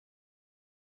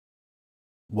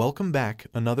Welcome back,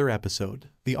 another episode.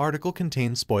 The article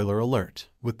contains spoiler alert.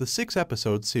 With the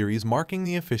 6-episode series marking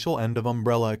the official end of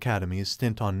Umbrella Academy's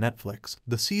stint on Netflix,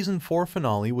 the Season 4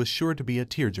 finale was sure to be a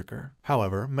tearjerker.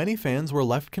 However, many fans were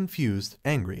left confused,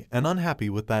 angry, and unhappy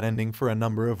with that ending for a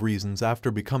number of reasons after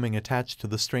becoming attached to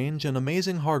the strange and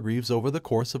amazing Hargreeves over the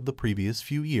course of the previous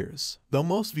few years. Though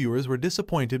most viewers were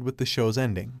disappointed with the show's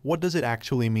ending, what does it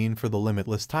actually mean for the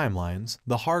limitless timelines,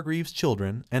 the Hargreeves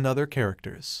children, and other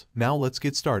characters? Now let's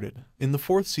get started. In the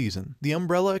 4th season, the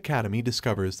Umbrella Academy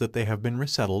discovers that they have been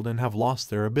resettled and have lost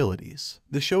their abilities.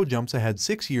 The show jumps ahead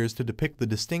 6 years to depict the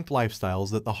distinct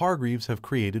lifestyles that the Hargreeves have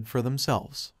created for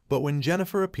themselves. But when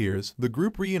Jennifer appears, the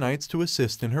group reunites to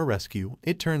assist in her rescue.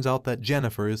 It turns out that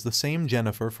Jennifer is the same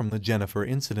Jennifer from the Jennifer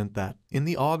incident that, in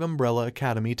the Umbrella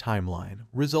Academy timeline,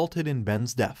 resulted in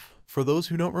Ben's death. For those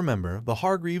who don't remember, the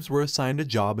Hargreeves were assigned a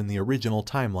job in the original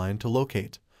timeline to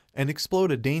locate and explode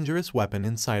a dangerous weapon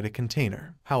inside a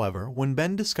container. However, when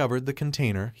Ben discovered the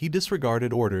container, he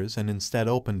disregarded orders and instead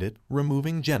opened it,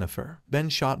 removing Jennifer. Ben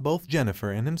shot both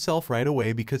Jennifer and himself right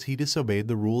away because he disobeyed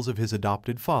the rules of his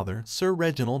adopted father, Sir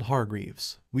Reginald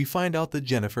Hargreeves. We find out that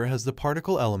Jennifer has the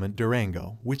particle element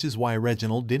Durango, which is why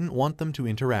Reginald didn't want them to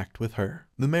interact with her.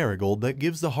 The marigold that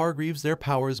gives the Hargreeves their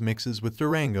powers mixes with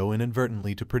Durango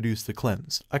inadvertently to produce the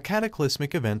cleanse, a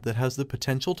cataclysmic event that has the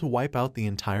potential to wipe out the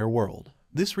entire world.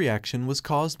 This reaction was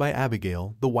caused by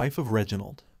Abigail, the wife of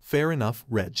Reginald. Fair enough,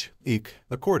 Reg. Eek.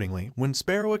 Accordingly, when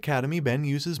Sparrow Academy Ben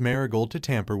uses Marigold to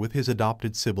tamper with his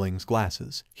adopted siblings'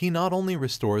 glasses, he not only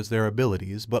restores their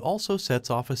abilities but also sets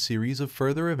off a series of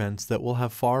further events that will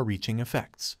have far-reaching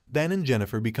effects. Ben and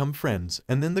Jennifer become friends,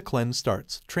 and then the cleanse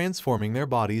starts, transforming their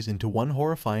bodies into one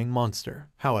horrifying monster.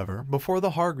 However, before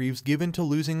the Hargreeves give in to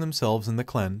losing themselves in the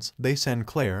cleanse, they send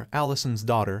Claire, Allison's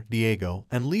daughter, Diego,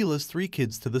 and Leela's 3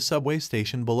 kids to the subway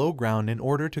station below ground in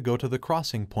order to go to the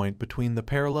crossing point between the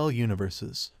parallel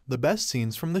universes. The best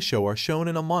scenes from the show are shown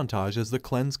in a montage as the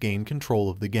cleanse gain control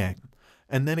of the gang.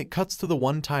 And then it cuts to the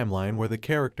one timeline where the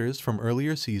characters from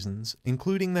earlier seasons,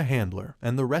 including the Handler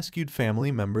and the rescued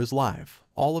family members live.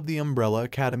 All of the Umbrella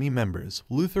Academy members,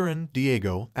 Lutheran,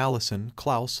 Diego, Allison,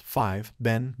 Klaus, Five,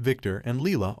 Ben, Victor, and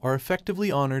Leela are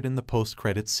effectively honored in the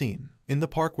post-credits scene. In the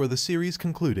park where the series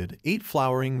concluded, 8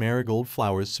 flowering marigold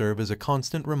flowers serve as a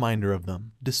constant reminder of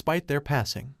them, despite their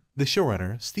passing. The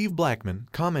showrunner, Steve Blackman,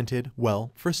 commented,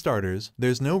 "Well, for starters,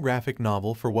 there's no graphic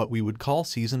novel for what we would call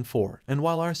Season 4, and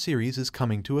while our series is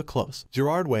coming to a close,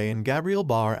 Gerard Way and Gabriel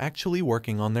Ba are actually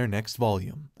working on their next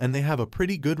volume, and they have a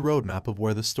pretty good roadmap of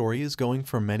where the story is going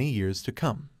for many years to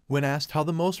come." When asked how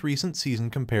the most recent season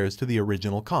compares to the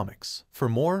original comics. For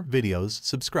more videos,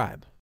 subscribe.